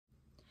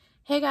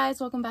Hey guys,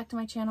 welcome back to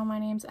my channel. My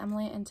name's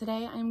Emily and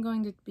today I'm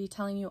going to be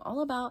telling you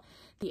all about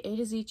the A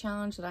to Z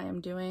challenge that I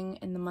am doing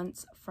in the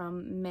months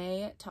from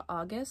May to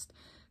August.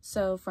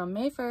 So from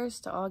May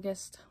 1st to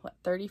August,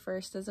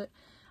 31st is it?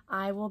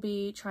 I will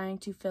be trying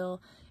to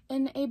fill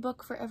in a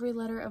book for every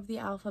letter of the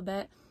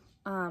alphabet.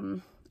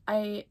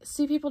 I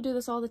see people do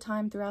this all the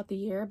time throughout the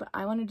year, but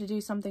I wanted to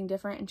do something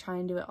different and try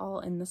and do it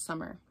all in the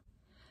summer.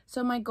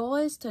 So my goal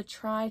is to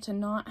try to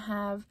not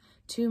have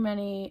too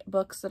many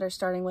books that are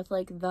starting with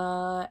like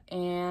the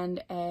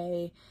and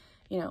a,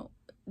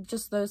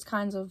 just those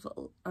kinds of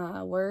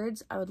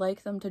words. I would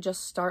like them to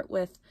just start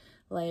with,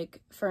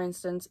 like, for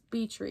instance,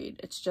 beach read.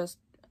 It's just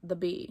the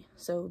B,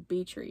 so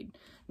beach read.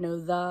 No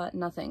the,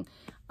 nothing.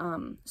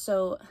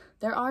 So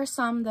there are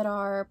some that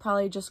are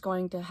probably just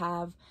going to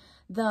have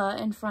the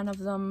in front of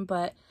them,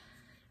 but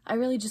I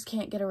really just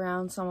can't get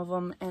around some of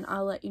them, and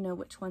I'll let you know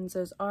which ones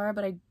those are.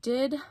 But I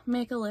did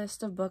make a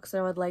list of books that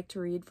I would like to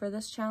read for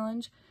this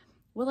challenge.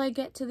 Will I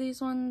get to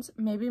these ones?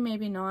 Maybe,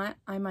 maybe not.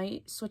 I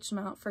might switch them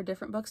out for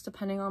different books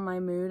depending on my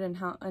mood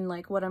and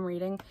like what I'm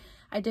reading.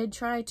 I did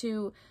try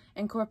to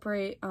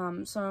incorporate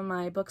some of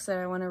my books that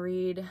I want to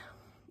read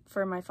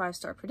for my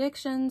 5-star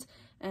predictions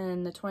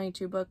and the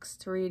 22 books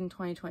to read in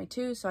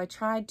 2022. So I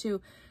tried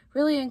to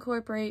really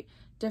incorporate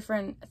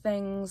different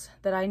things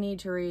that I need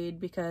to read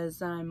because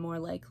then I'm more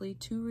likely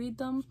to read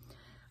them.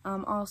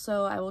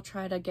 Also, I will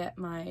try to get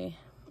my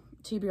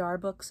TBR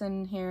books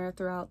in here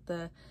throughout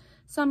the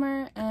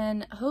summer,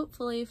 and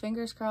hopefully,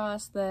 fingers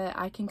crossed, that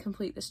I can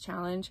complete this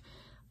challenge.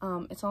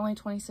 It's only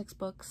 26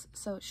 books,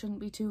 so it shouldn't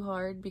be too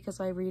hard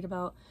because I read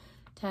about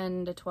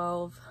 10 to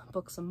 12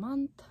 books a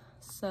month.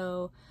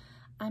 So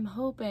I'm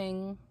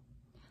hoping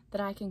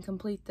that I can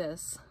complete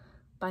this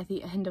by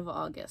the end of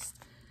August.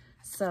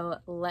 So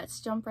let's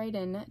jump right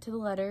in to the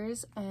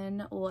letters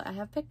and what I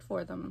have picked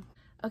for them.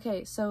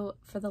 Okay, so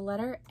for the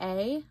letter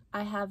A,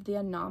 I have the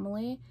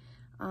anomaly.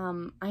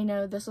 I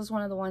know this is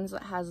one of the ones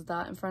that has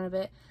the in front of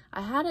it.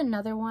 I had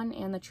another one,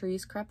 and the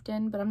trees crept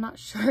in, but I'm not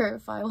sure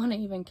if I want to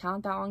even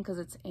count that one because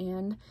it's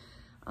and.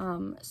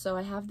 So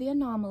I have the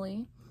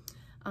anomaly.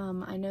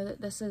 I know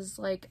that this is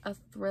like a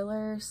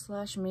thriller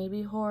slash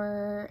maybe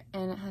horror,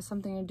 and it has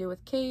something to do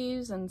with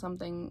caves and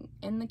something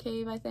in the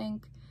cave, I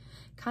think.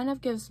 Kind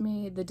of gives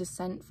me the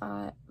Descent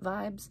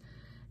vibes,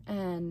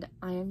 and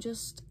I am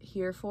just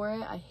here for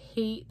it. I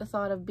hate the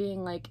thought of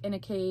being like in a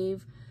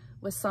cave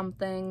with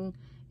something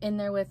in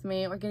there with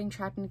me, or getting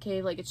trapped in a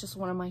cave. Like, it's just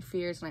one of my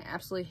fears and I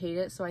absolutely hate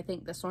it. So I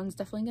think this one's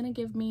definitely going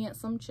to give me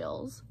some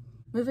chills.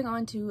 Moving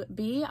on to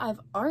B, I've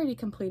already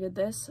completed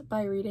this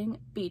by reading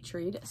Beach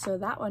Read, so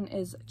that one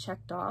is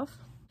checked off.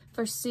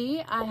 For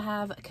C, I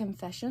have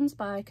Confessions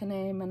by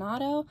Kane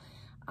Minato.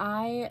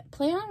 I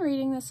plan on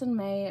reading this in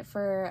May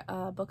for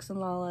Books and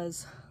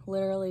Lala's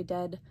Literally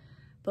Dead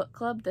book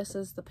club. This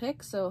is the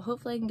pick, so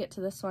hopefully I can get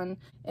to this one.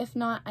 If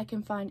not, I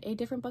can find a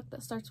different book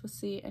that starts with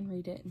C and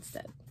read it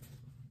instead.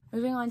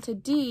 Moving on to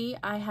D,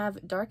 I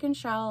have Dark and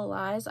Shallow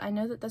Lies. I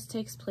know that this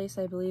takes place,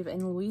 I believe,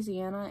 in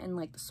Louisiana, in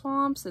like the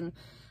swamps, and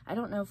I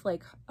don't know if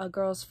like a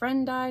girl's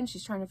friend died and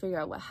she's trying to figure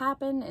out what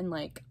happened and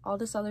like all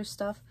this other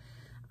stuff.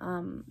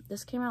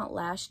 This came out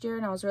last year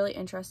and I was really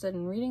interested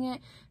in reading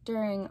it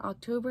during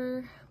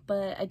October,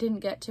 but I didn't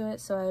get to it,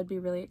 so I would be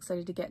really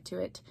excited to get to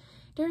it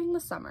during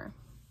the summer.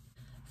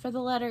 For the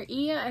letter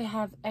E, I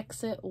have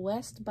Exit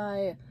West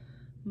by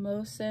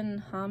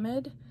Mohsin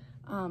Hamid.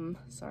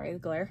 Sorry, the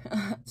glare.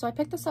 So I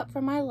picked this up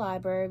from my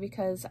library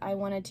because I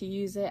wanted to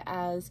use it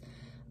as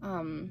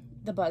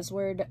the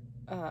buzzword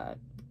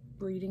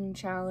reading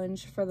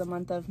challenge for the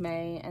month of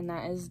May, and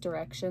that is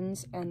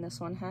directions, and this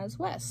one has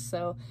west.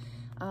 So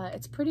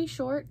it's pretty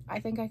short. I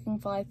think I can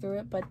fly through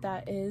it, but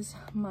that is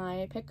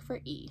my pick for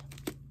E.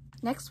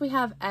 Next we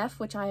have F,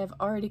 which I have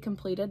already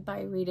completed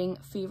by reading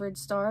Fevered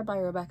Star by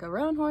Rebecca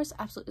Roanhorse.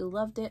 Absolutely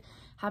loved it.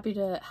 Happy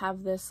to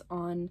have this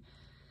on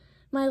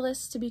my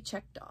list to be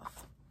checked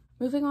off.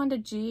 Moving on to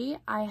G,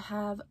 I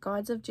have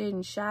Gods of Jade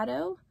and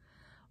Shadow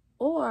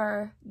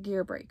or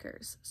Gear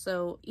Breakers.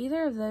 So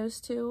either of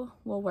those two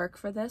will work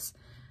for this.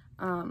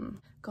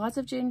 Gods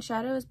of Jade and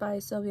Shadow is by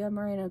Silvia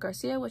Moreno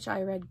Garcia, which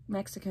I read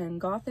Mexican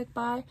Gothic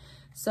by.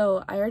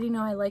 So I already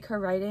know I like her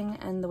writing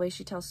and the way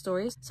she tells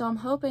stories. So I'm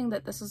hoping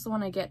that this is the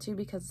one I get to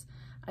because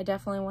I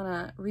definitely want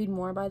to read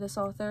more by this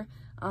author.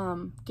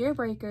 Gear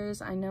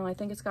Breakers, I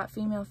think it's got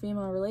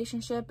female-female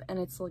relationship, and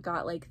it's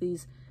got like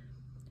these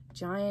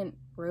giant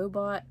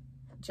robot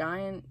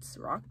giants,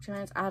 rock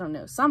giants, I don't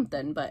know,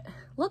 something, but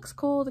looks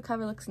cool, the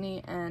cover looks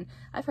neat, and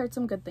I've heard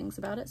some good things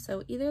about it,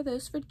 so either of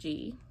those for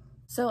G.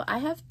 So I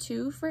have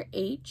two for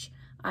H.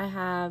 I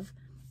have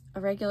a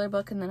regular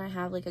book, and then I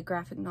have like a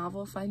graphic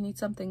novel if I need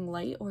something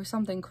light or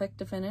something quick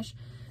to finish.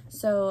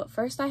 So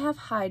first I have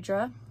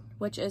Hydra,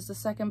 which is the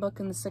second book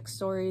in the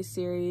 6-story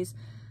series.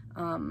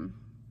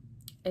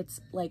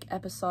 It's like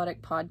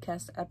episodic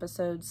podcast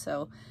episodes,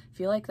 so if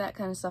you like that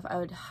kind of stuff, I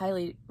would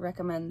highly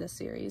recommend this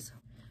series.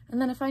 And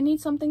then if I need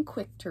something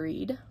quick to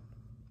read,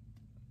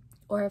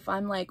 or if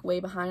I'm like way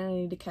behind and I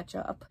need to catch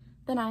up,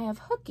 then I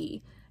have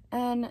Hooky.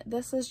 And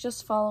this is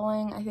just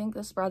following, I think,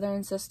 this brother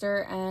and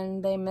sister,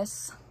 and they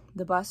miss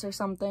the bus or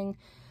something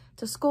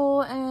to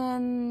school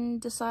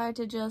and decide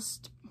to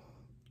just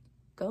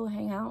go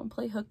hang out and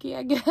play hooky,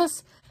 I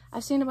guess.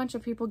 I've seen a bunch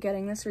of people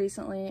getting this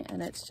recently,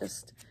 and it's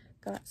just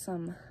got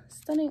some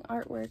stunning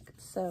artwork,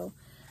 so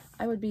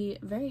I would be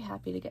very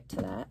happy to get to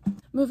that.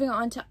 Moving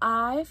on to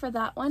I, for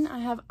that one, I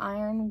have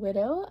Iron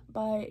Widow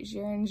by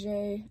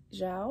zchallenge.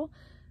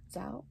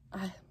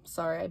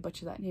 Sorry, I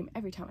butcher that name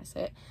every time I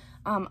say it.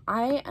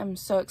 I am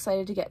so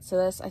excited to get to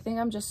this. I think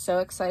I'm just so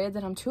excited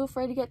that I'm too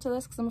afraid to get to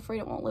this because I'm afraid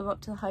it won't live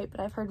up to the hype, but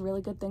I've heard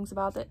really good things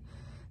about it.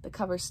 The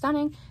cover's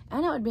stunning,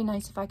 and it would be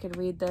nice if I could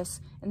read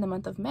this in the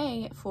month of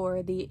May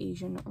for the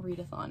Asian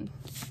readathon.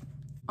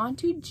 On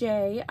to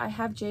J, I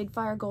have Jade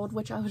Fire Gold,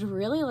 which I would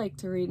really like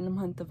to read in the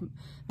month of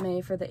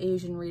May for the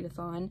Asian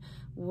readathon.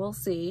 We'll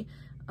see.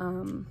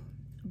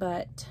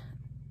 But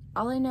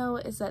all I know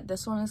is that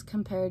this one is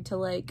compared to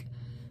like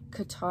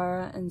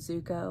Katara and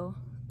Zuko.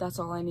 That's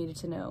all I needed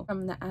to know.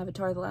 From the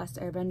Avatar: The Last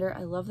Airbender,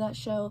 I love that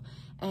show,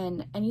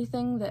 and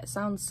anything that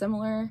sounds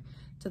similar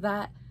to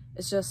that,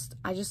 it's just,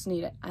 I just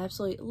need it. I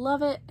absolutely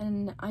love it,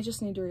 and I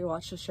just need to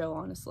rewatch the show,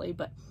 honestly.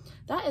 But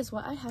that is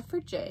what I have for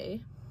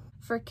J.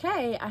 For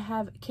K, I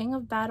have King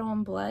of Battle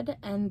and Blood,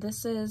 and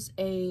this is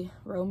a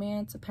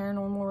romance, a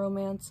paranormal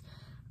romance,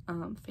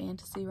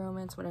 fantasy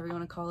romance, whatever you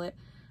want to call it.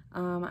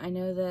 I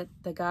know that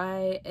the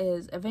guy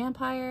is a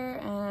vampire,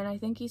 and I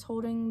think he's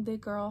holding the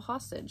girl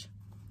hostage.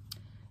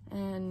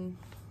 And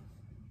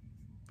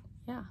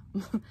yeah,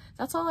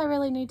 that's all I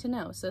really need to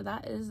know. So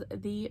that is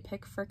the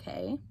pick for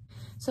K.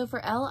 So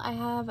for L, I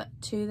have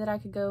two that I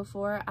could go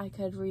for. I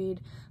could read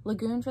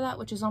Lagoon for that,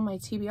 which is on my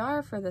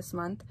TBR for this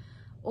month,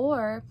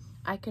 or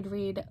I could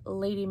read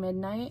Lady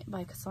Midnight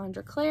by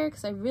Cassandra Clare,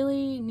 because I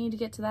really need to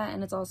get to that,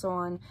 and it's also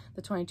on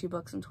the 22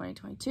 books in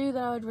 2022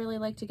 that I would really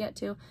like to get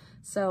to.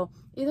 So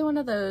either one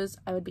of those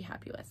I would be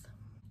happy with.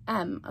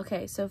 M.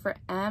 Okay, so for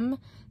M,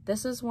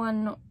 this is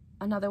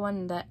another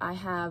one that I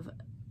have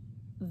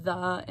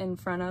the in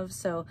front of.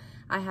 So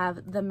I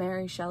have the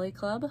Mary Shelley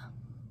Club.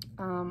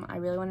 I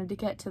really wanted to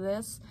get to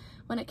this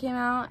when it came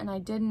out, and I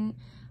didn't.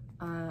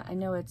 I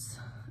know it's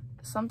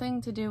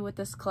something to do with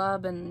this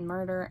club and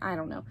murder. I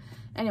don't know.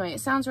 Anyway,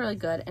 it sounds really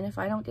good, and if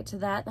I don't get to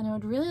that, then I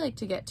would really like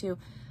to get to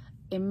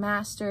A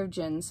Master of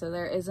Jinn. So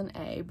there is an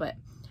A, but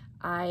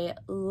I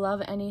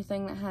love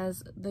anything that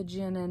has the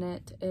jinn in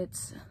it.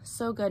 It's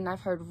so good, and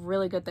I've heard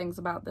really good things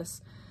about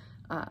this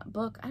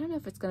book. I don't know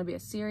if it's going to be a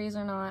series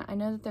or not. I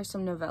know that there's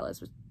some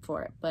novellas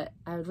for it, but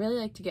I would really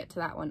like to get to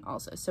that one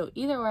also. So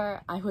either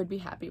or, I would be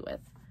happy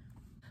with.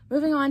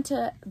 Moving on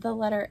to the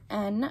letter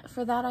N,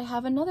 for that I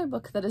have another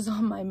book that is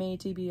on my May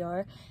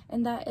TBR,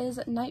 and that is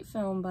Night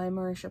Film by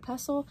Marisha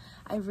Pessl.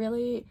 I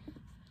really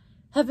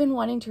have been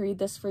wanting to read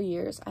this for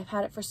years. I've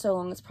had it for so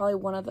long. It's probably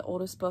one of the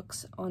oldest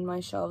books on my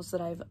shelves that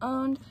I've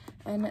owned,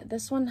 and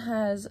this one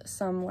has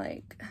some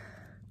like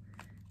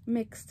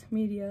mixed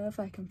media, if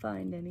I can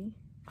find any.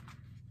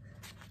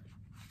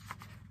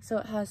 So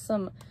it has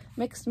some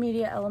mixed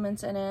media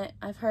elements in it.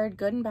 I've heard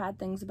good and bad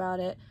things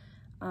about it.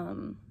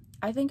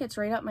 I think it's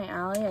right up my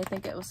alley. I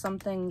think it was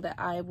something that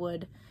I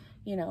would,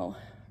 you know,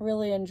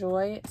 really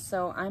enjoy.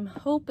 So I'm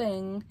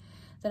hoping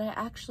that I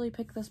actually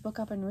pick this book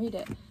up and read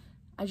it.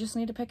 I just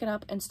need to pick it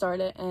up and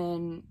start it,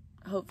 and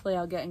hopefully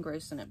I'll get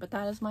engrossed in it. But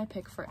that is my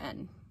pick for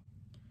N.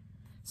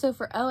 So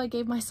for O, I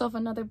gave myself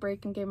another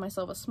break and gave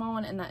myself a small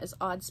one, and that is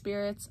Odd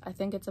Spirits. I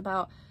think it's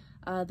about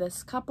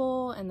this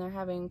couple, and they're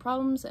having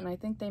problems, and I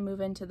think they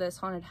move into this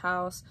haunted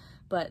house,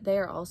 but they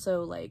are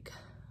also like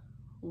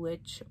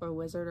witch or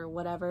wizard or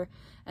whatever,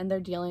 and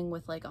they're dealing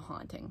with like a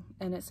haunting,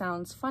 and it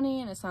sounds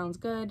funny and it sounds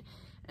good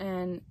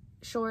and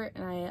short,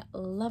 and I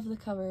love the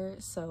cover,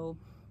 so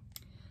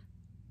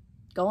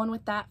going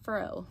with that for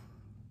O.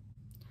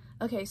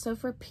 Okay, so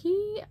for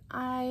P,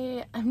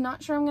 I'm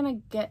not sure I'm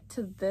gonna get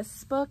to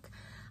this book.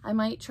 I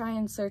might try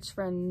and search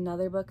for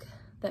another book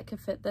that could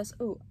fit this.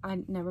 Oh,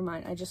 never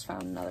mind, I just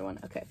found another one.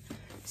 Okay,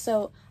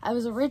 so I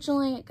was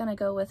originally gonna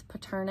go with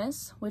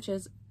Paternus, which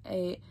is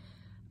a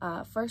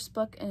first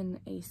book in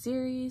a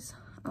series.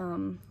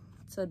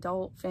 It's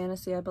adult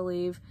fantasy, I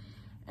believe,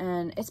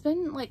 and it's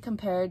been like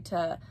compared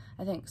to,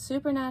 I think,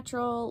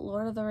 Supernatural,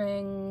 Lord of the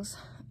Rings,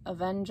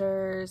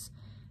 Avengers,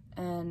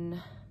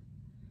 and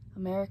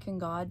American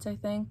Gods, I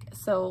think.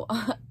 So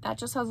that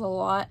just has a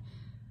lot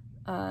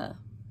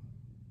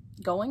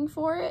going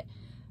for it,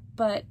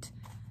 but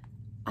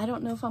I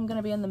don't know if I'm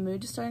gonna be in the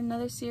mood to start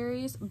another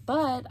series.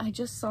 But I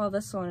just saw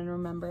this one and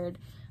remembered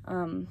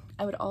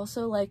I would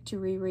also like to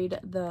reread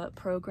the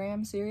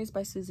Program series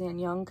by Suzanne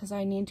Young, because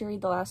I need to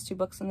read the last two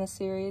books in this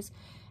series,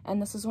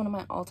 and this is one of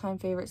my all-time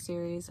favorite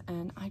series,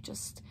 and I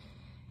just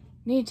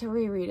need to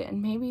reread it,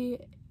 and maybe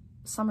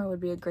summer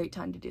would be a great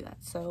time to do that,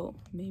 so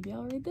maybe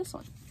I'll read this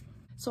one.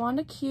 So on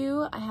to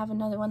Q, I have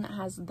another one that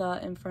has the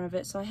in front of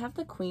it. So I have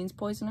The Queen's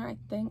Poisoner. I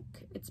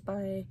think it's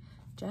by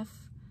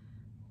Jeff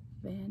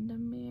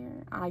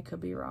Vandermeer. I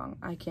could be wrong.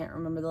 I can't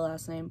remember the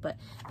last name, but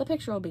the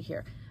picture will be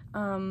here.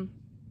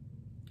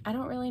 I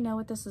don't really know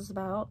what this is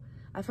about.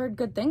 I've heard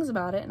good things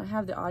about it, and I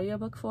have the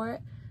audiobook for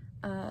it.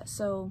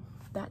 So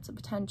that's a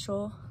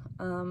potential.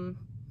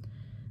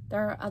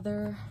 There are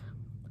other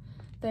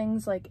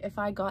things, like if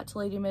I got to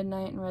Lady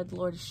Midnight and read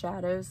Lord of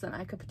Shadows, then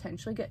I could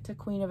potentially get to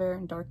Queen of Air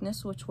and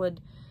Darkness, which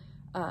would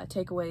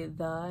take away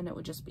the, and it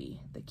would just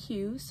be the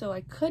Q. So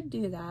I could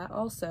do that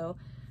also.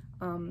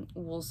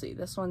 We'll see.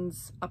 This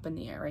one's up in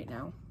the air right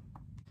now.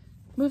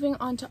 Moving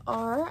on to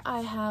R,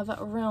 I have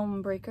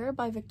Realm Breaker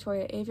by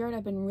Victoria Aveyard.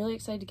 I've been really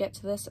excited to get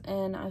to this,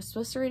 and I was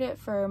supposed to read it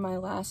for my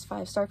last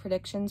 5-star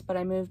predictions, but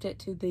I moved it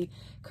to the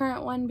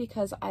current one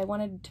because I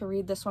wanted to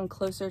read this one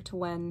closer to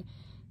when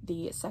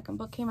the second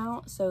book came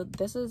out. So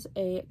this is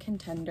a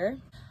contender,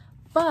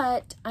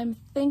 but I'm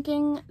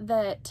thinking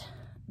that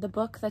the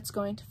book that's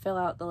going to fill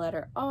out the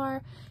letter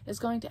R is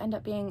going to end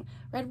up being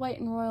Red,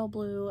 White, and Royal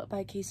Blue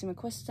by Casey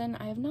McQuiston.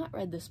 I have not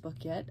read this book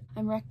yet.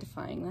 I'm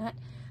rectifying that.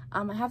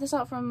 I have this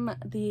out from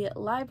the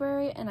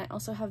library, and I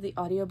also have the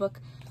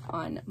audiobook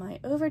on my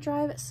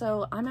Overdrive,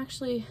 so I'm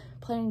actually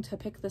planning to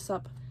pick this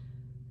up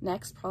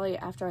next, probably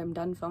after I'm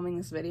done filming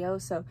this video,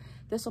 so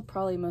this will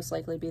probably most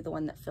likely be the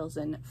one that fills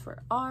in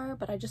for R,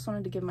 but I just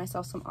wanted to give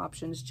myself some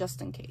options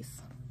just in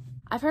case.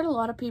 I've heard a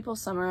lot of people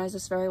summarize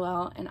this very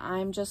well, and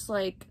I'm just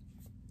like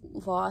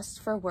lost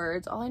for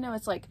words. All I know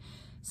is like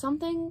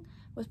something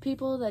with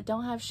people that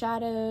don't have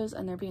shadows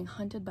and they're being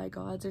hunted by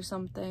gods or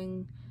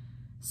something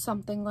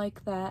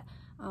like that,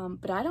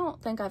 but I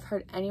don't think I've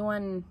heard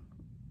anyone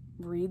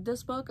read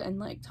this book and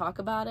like talk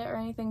about it or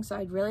anything, so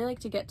I'd really like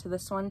to get to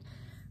this one.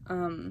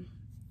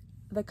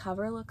 The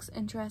cover looks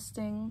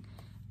interesting,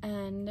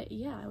 and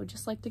yeah, I would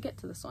just like to get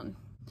to this one.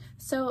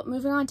 So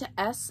moving on to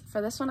S,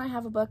 for this one I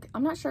have a book.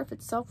 I'm not sure if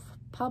it's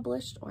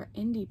self-published or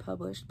indie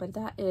published, but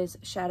that is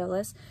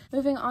Shadowless.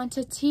 Moving on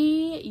to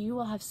T, you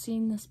will have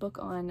seen this book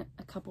on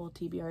a couple of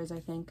TBRs,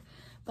 I think,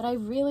 but I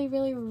really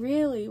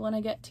want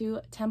to get to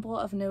Temple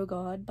of No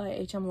God by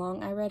H.M.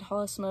 Long. I read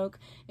Hall of Smoke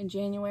in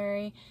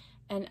January,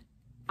 and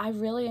I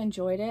really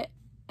enjoyed it,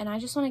 and I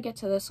just want to get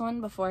to this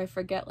one before I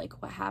forget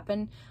like what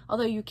happened.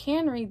 Although you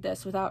can read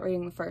this without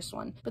reading the first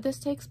one, but this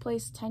takes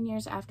place 10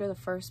 years after the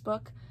first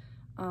book,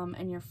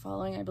 and you're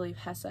following, I believe,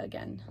 Hessa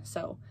again.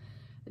 So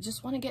I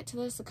just want to get to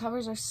this. The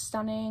covers are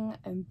stunning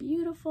and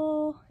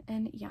beautiful,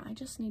 and yeah, I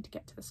just need to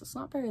get to this. It's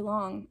not very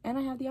long, and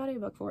I have the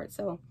audiobook for it,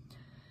 so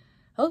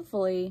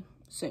hopefully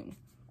soon.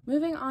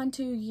 Moving on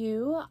to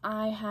U,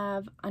 I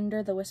have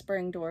Under the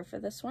Whispering Door for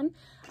this one.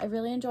 I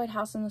really enjoyed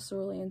House in the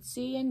Cerulean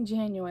Sea in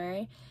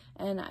January,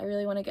 and I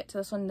really want to get to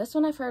this one. This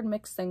one I've heard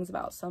mixed things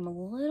about, so I'm a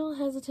little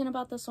hesitant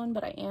about this one,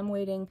 but I am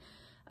waiting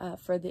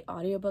for the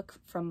audiobook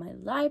from my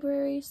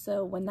library,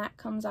 so when that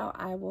comes out,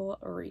 I will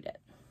read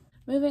it.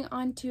 Moving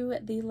on to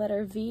the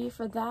letter V,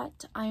 for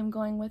that, I am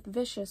going with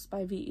Vicious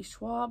by V.E.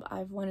 Schwab.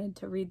 I've wanted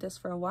to read this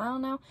for a while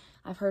now.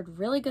 I've heard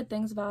really good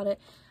things about it.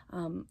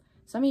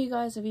 Some of you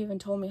guys have even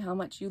told me how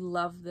much you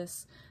love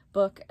this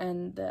book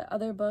and the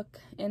other book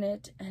in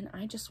it, and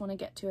I just want to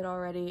get to it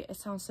already. It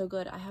sounds so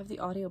good. I have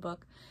the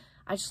audiobook.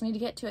 I just need to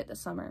get to it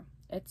this summer.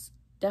 It's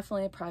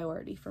definitely a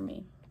priority for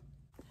me.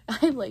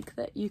 I like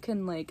that you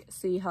can like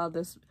see how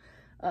this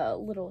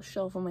little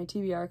shelf on my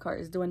TBR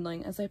cart is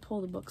dwindling as I pull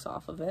the books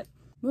off of it.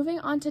 Moving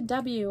on to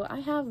W, I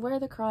have Where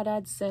the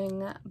Crawdads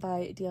Sing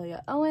by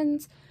Delia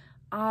Owens.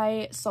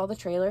 I saw the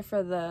trailer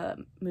for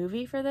the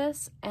movie for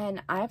this,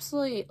 and I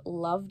absolutely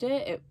loved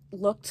it. It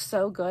looked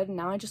so good, and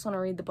now I just want to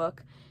read the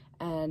book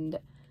and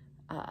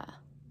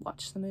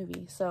watch the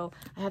movie. So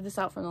I have this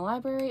out from the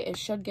library. It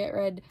should get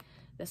read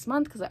this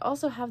month because I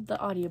also have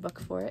the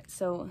audiobook for it,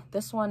 so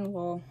this one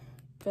will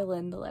fill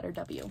in the letter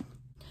W.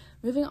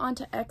 Moving on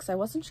to X, I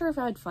wasn't sure if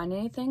I'd find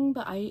anything,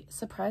 but I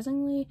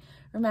surprisingly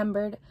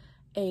remembered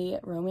a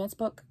romance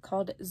book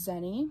called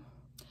Zenny.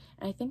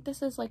 And I think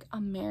this is like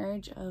a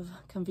marriage of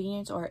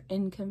convenience or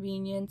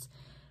inconvenience,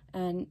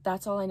 and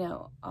that's all I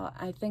know.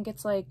 I think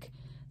it's like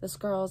this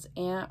girl's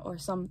aunt or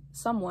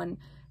someone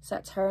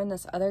sets her and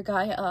this other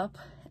guy up,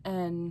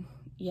 and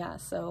yeah,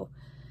 so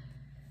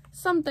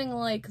something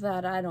like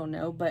that. I don't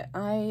know, but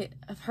I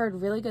have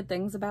heard really good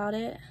things about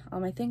it.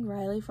 I think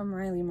Riley from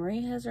Riley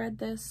Marie has read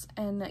this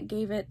and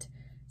gave it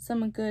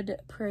some good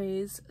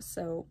praise,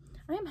 so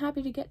I am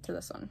happy to get to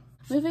this one.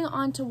 Moving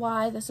on to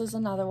Y, this is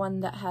another one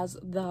that has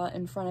the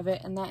in front of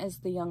it, and that is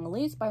The Young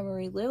Elites by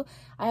Marie Lu.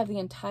 I have the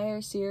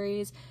entire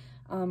series.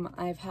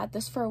 I've had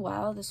this for a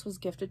while. This was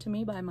gifted to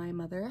me by my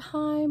mother.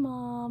 Hi,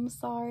 Mom.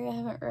 Sorry I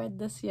haven't read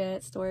this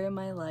yet. Story of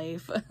my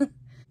life.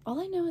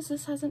 All I know is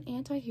this has an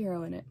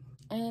anti-hero in it,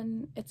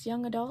 and it's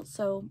young adult,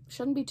 so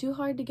shouldn't be too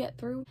hard to get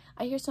through.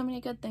 I hear so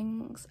many good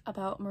things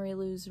about Marie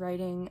Lu's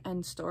writing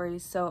and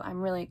stories, so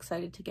I'm really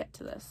excited to get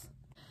to this.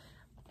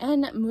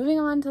 And moving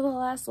on to the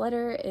last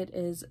letter, it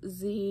is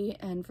Z,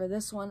 and for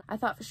this one, I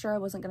thought for sure I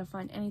wasn't going to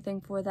find anything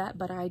for that,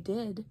 but I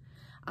did.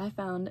 I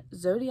found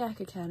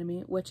Zodiac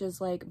Academy, which is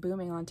like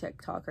booming on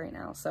TikTok right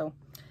now, so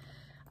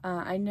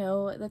I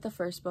know that the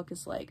first book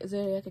is like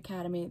Zodiac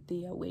Academy,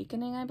 The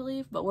Awakening, I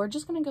believe, but we're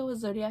just going to go with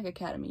Zodiac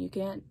Academy. You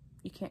can't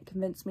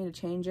convince me to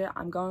change it.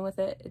 I'm going with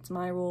it. It's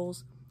my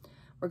rules.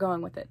 We're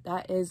going with it.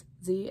 That is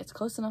Z. It's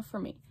close enough for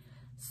me.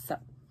 So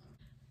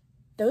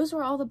those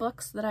were all the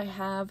books that I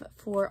have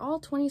for all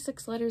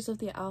 26 letters of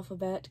the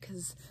alphabet,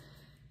 because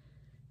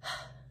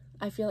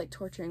I feel like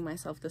torturing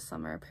myself this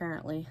summer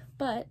apparently,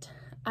 but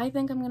I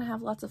think I'm gonna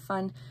have lots of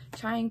fun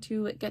trying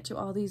to get to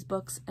all these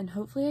books, and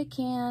hopefully I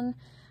can.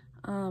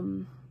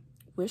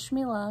 Wish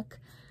me luck.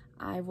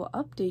 I will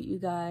update you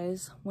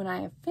guys when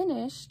I have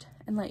finished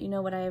and let you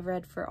know what I have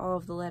read for all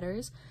of the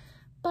letters.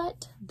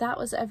 But that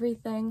was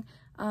everything.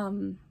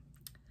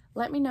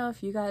 Let me know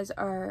if you guys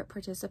are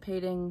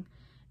participating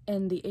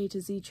in the A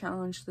to Z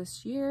challenge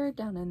this year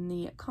down in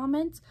the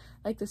comments.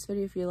 Like this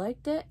video if you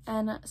liked it,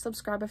 and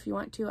subscribe if you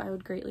want to. I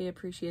would greatly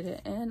appreciate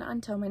it. And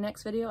until my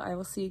next video, I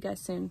will see you guys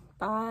soon.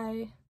 Bye!